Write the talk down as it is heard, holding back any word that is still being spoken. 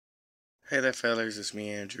Hey there, fellas. It's me,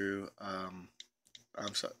 Andrew. I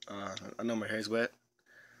know my hair's wet.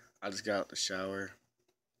 I just got out the shower.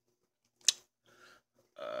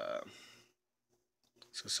 Uh,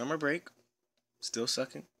 so summer break, still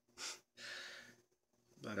sucking.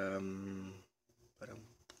 But um, but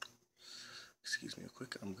excuse me, real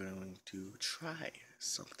quick. I'm going to try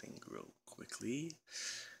something real quickly.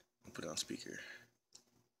 I'll put it on speaker.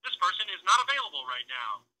 This person is not available right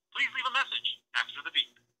now. Please leave a message after the beep.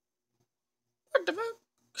 What the fuck?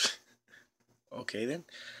 Okay then.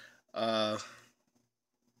 Uh,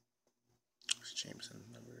 what's Jameson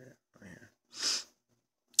number right here?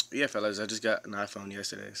 Yeah, fellas. I just got an iPhone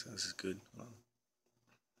yesterday, so this is good. Come on.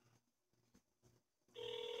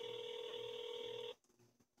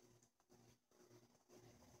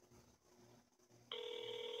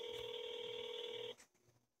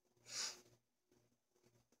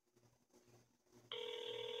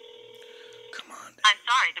 I'm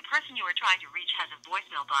sorry, the person you are trying to reach has a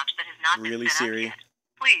voicemail box that has not Really, been set Siri? up yet.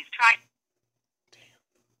 Please try.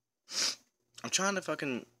 I'm trying to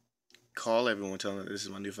fucking call everyone, telling them this is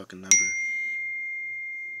my new fucking number.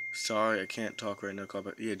 Sorry, I can't talk right now. Call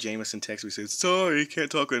back. Yeah, Jameson texted me said, "Sorry,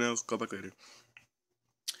 can't talk right now. Call back later."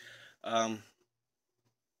 Um,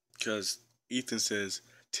 because Ethan says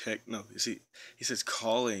no. You see, he says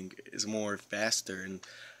calling is more faster, and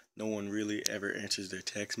no one really ever answers their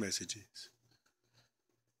text messages.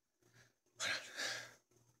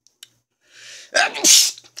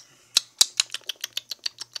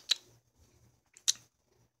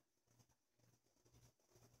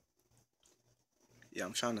 Yeah,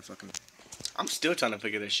 I'm still trying to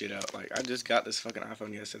figure this shit out. Like, I just got this fucking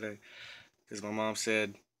iPhone yesterday because my mom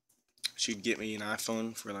said she'd get me an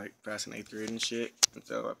iPhone for like passing eighth grade and shit, and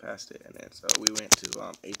so I passed it. And then so we went to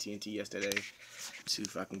AT&T yesterday to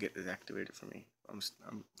fucking get this activated for me. I'm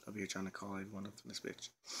over here trying to call everyone up from this bitch.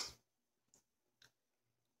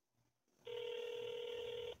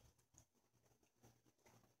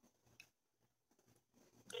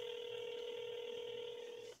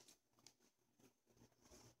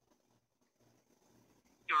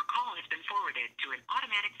 Your call has been forwarded to an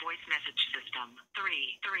automatic voice message system.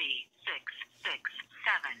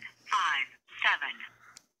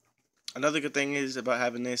 3366757. Another good thing is about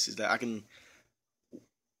having this is that I can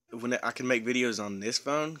make videos on this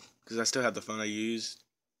phone because I still have the phone I use,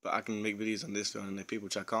 but I can make videos on this phone, and if people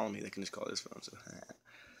try calling me, they can just call this phone. So,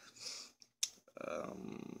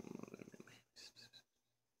 um,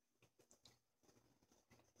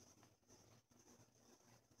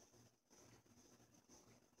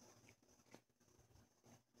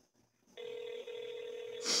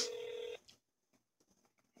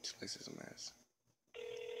 this place is a mess.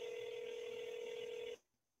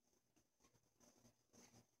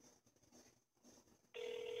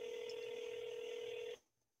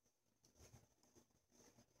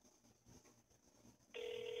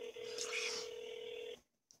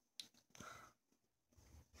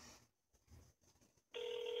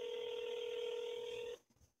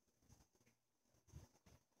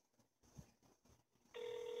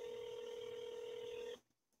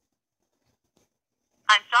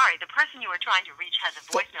 I'm sorry, the person you are trying to reach has a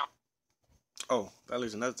voicemail. Oh, that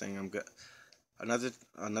leaves another thing. I'm good.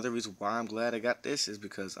 Another reason why I'm glad I got this is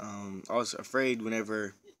because I was afraid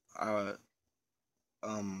whenever I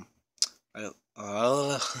um I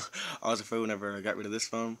I was afraid whenever I got rid of this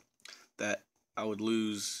phone that I would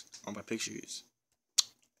lose all my pictures,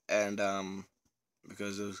 and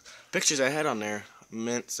because those pictures I had on there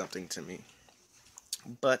meant something to me.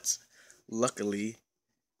 But luckily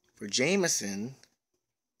for Jameson,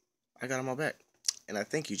 I got them all back, and I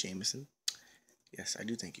thank you, Jameson. Yes, I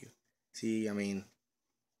do thank you. See, I mean,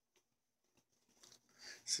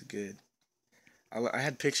 it's good. I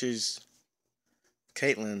had pictures of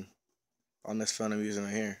Caitlin on this phone I'm using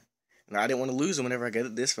right here. And I didn't want to lose them whenever I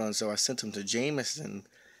get this phone, so I sent them to Jameson,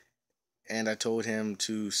 and I told him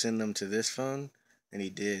to send them to this phone, and he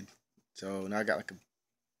did. So now I got like a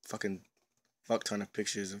fucking fuck ton of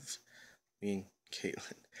pictures of me and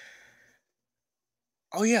Caitlin.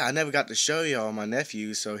 Oh yeah, I never got to show y'all my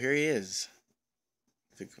nephew, so here he is.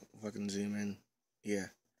 If you can fucking zoom in. Yeah.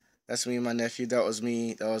 That's me and my nephew. That was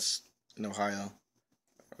me. That was in Ohio.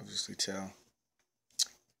 Obviously tell.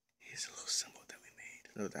 Here's a little symbol that we made.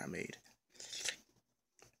 No, that I made.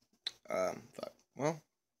 But, well,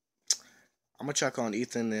 I'm gonna check on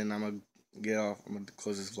Ethan and I'm gonna get off. I'm gonna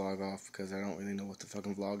close this vlog off because I don't really know what to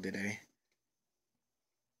fucking vlog today.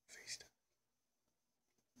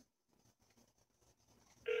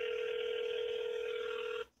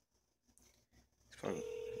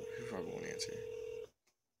 He probably won't answer.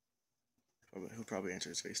 He'll probably answer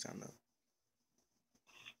his FaceTime though.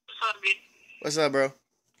 So, up, dude? What's up, bro? What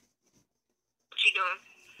you doing?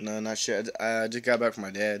 No, not sure. I just got back from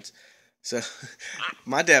my dad's. So,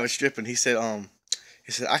 my dad was stripping. He said,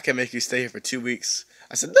 I can make you stay here for 2 weeks.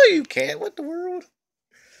 I said, no, you can't. What the world?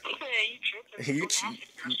 Yeah, you tripping?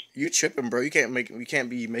 You you tripping, bro? You can't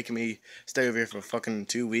be making me stay over here for fucking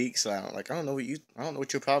 2 weeks. I don't know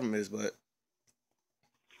what your problem is, but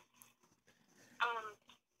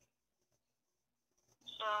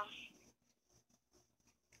So,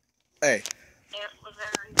 hey, yeah, was there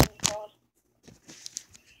anything you called?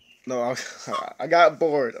 no, I got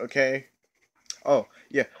bored. Okay. Oh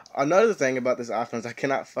yeah, another thing about this iPhone is I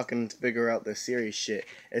cannot fucking figure out the Siri shit.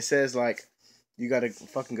 It says like you gotta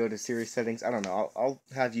fucking go to Siri settings. I don't know. I'll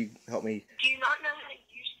have you help me. Do you not know how to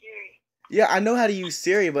use Siri? Yeah, I know how to use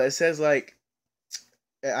Siri, but it says like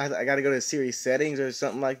I gotta go to Siri settings or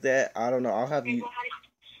something like that. I don't know. I'll have you. Well,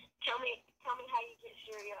 tell me how you get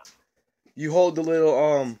Siri up. You hold the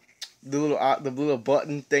little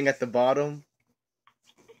button thing at the bottom.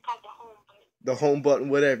 It's called the home button. The home button,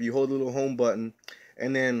 whatever. You hold the little home button,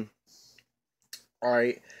 and then, all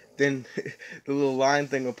right, then the little line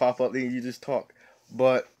thing will pop up. Then you just talk.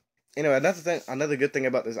 But anyway, another good thing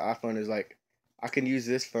about this iPhone is like I can use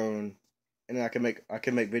this phone, and then I can make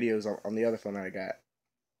videos on the other phone that I got.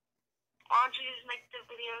 Why don't you just make the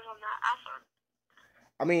videos on that iPhone?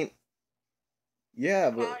 I mean, yeah,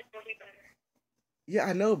 but It'll be better. yeah,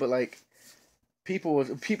 I know, but like people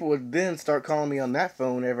would then start calling me on that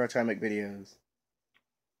phone whenever I try to make videos.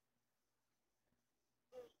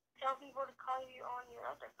 Tell people to call you on your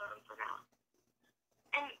other phone for now.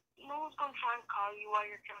 And no one's gonna try and call you while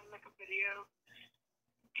you're trying to make a video.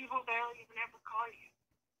 People barely even ever call you.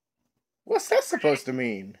 What's that supposed to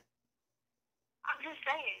mean? I'm just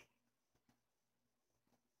saying.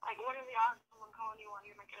 Like, what are the odds of someone calling you while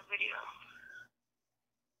you're making a video?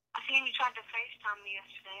 I seen you tried to FaceTime me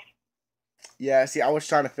yesterday. Yeah, see, I was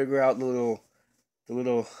trying to figure out the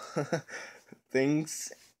little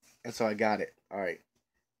things, and so I got it. All right.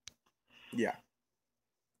 Yeah.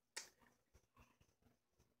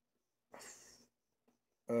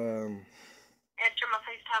 Answer my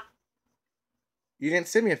FaceTime. You didn't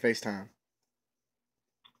send me a FaceTime.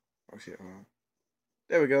 Oh shit.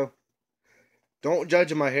 There we go. Don't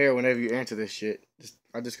judge my hair whenever you answer this shit.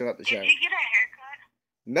 I just got out the shower. Did you get a haircut?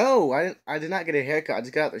 No, I didn't. I did not get a haircut. I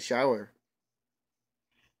just got out the shower.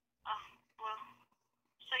 Oh, well.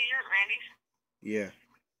 So you're at Randy's? Yeah.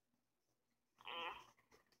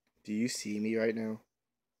 Do you see me right now?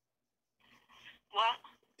 What?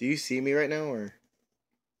 Do you see me right now, or?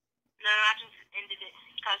 No, I just ended it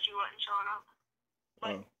because you wasn't showing up. But,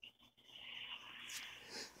 Oh.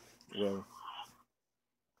 Well.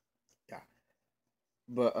 Yeah.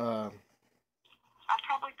 But I'll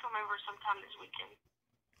probably come over sometime this weekend.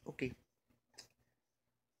 Okay.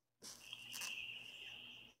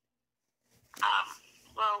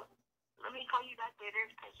 Well, let me call you back later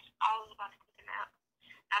because I was about to take a nap.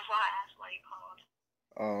 That's why I asked why you called.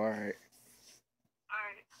 Oh, all right.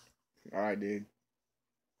 Alright. All right, dude.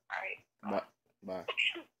 Alright. Bye.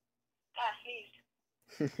 I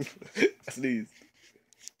sneezed. I sneezed.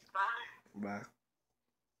 Bye. Bye.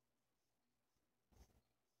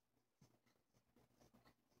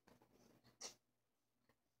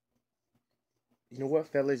 You know what,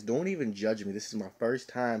 fellas? Don't even judge me. This is my first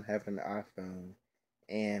time having an iPhone,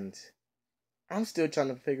 and I'm still trying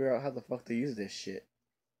to figure out how the fuck to use this shit.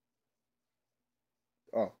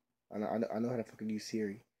 Oh, I know how to fucking use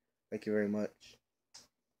Siri. Thank you very much.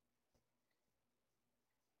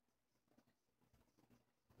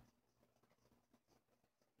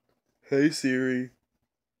 Hey Siri.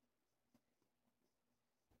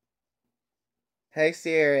 Hey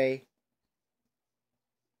Siri.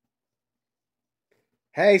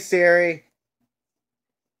 Hey Siri.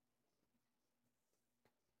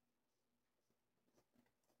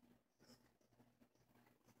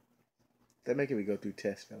 They're making me go through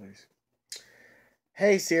tests, fellas.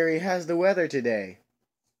 Hey Siri, how's the weather today?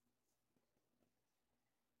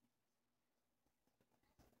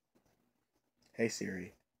 Hey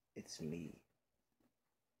Siri, it's me.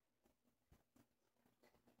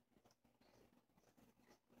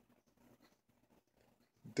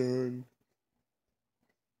 Done.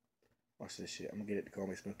 Watch this shit. I'm gonna get it to call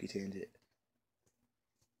me Smoky Tangent.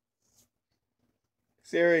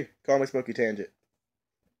 Siri, call me Smoky Tangent.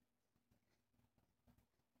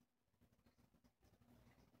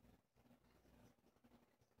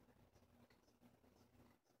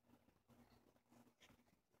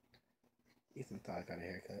 Ethan thought I got a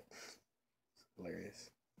haircut. It's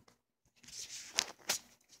hilarious.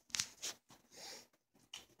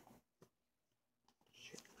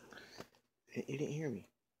 Shit. You didn't hear me.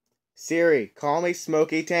 Siri, call me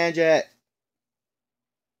Smoky Tangent.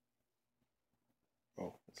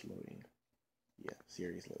 Oh, it's loading. Yeah,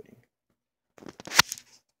 Siri's loading. I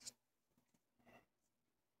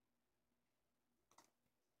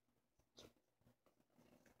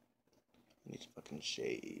need to fucking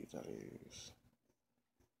shave. That is.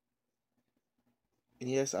 And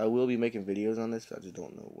yes, I will be making videos on this, but I just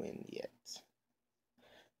don't know when yet.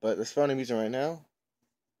 But this phone I'm using right now,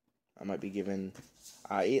 I might be giving,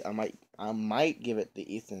 I might give it to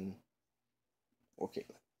Ethan or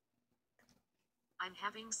Caitlin. I'm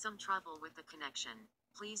having some trouble with the connection.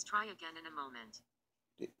 Please try again in a moment.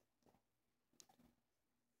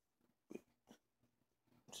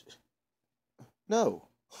 No.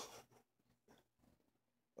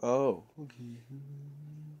 Oh. Okay.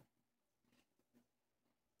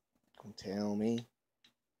 Don't tell me.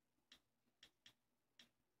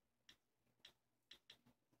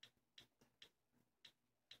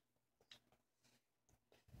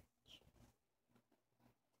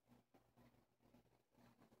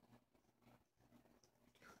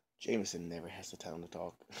 Jameson never has the time to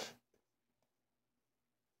talk.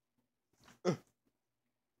 Oh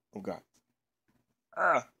God.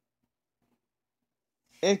 Ah.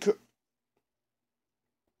 I'm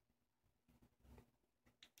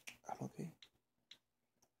okay.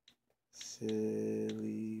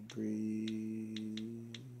 Silly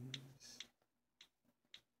breeze.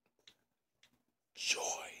 Join.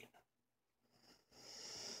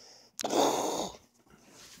 Oh.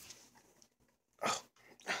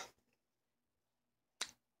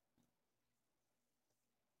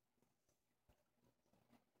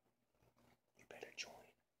 You better join.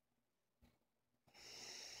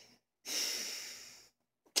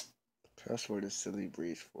 Password is silly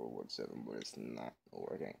breeze 417, but it's not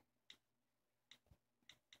working.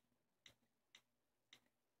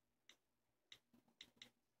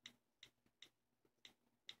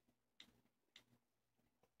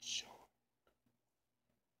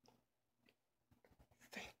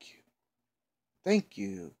 Thank you. Thank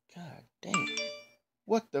you. God damn.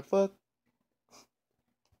 What the fuck?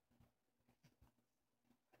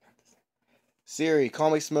 Siri,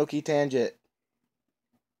 call me Smoky Tangent.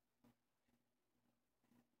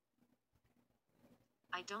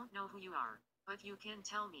 I don't know who you are, but you can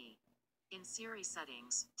tell me. In Siri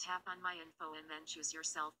settings, tap on my info and then choose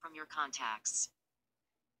yourself from your contacts.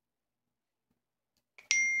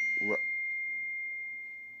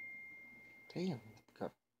 Damn,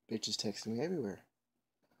 got bitches texting me everywhere.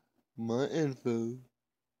 My info.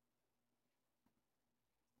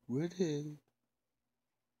 What is?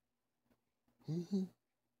 I'm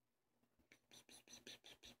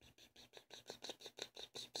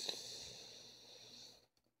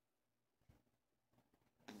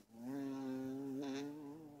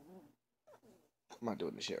not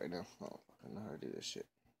doing this shit right now. I don't fucking know how to do this shit.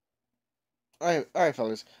 Alright,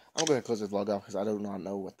 fellas. I'm gonna close this vlog off because I do not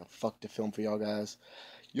know what the fuck to film for y'all guys.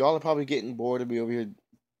 Y'all are probably getting bored of me over here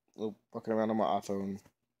fucking around on my iPhone.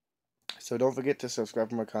 So don't forget to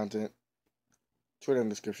subscribe for my content. Twitter in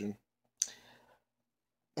the description.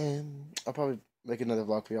 And I'll probably make another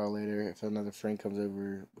vlog for y'all later if another friend comes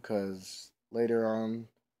over, because later on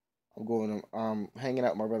I'm going hanging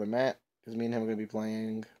out with my brother Matt, because me and him are gonna be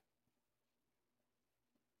playing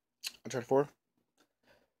Uncharted 4.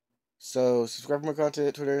 So subscribe for my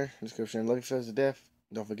content, Twitter, description. Love you fellas to death.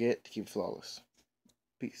 Don't forget to keep it flawless.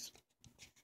 Peace.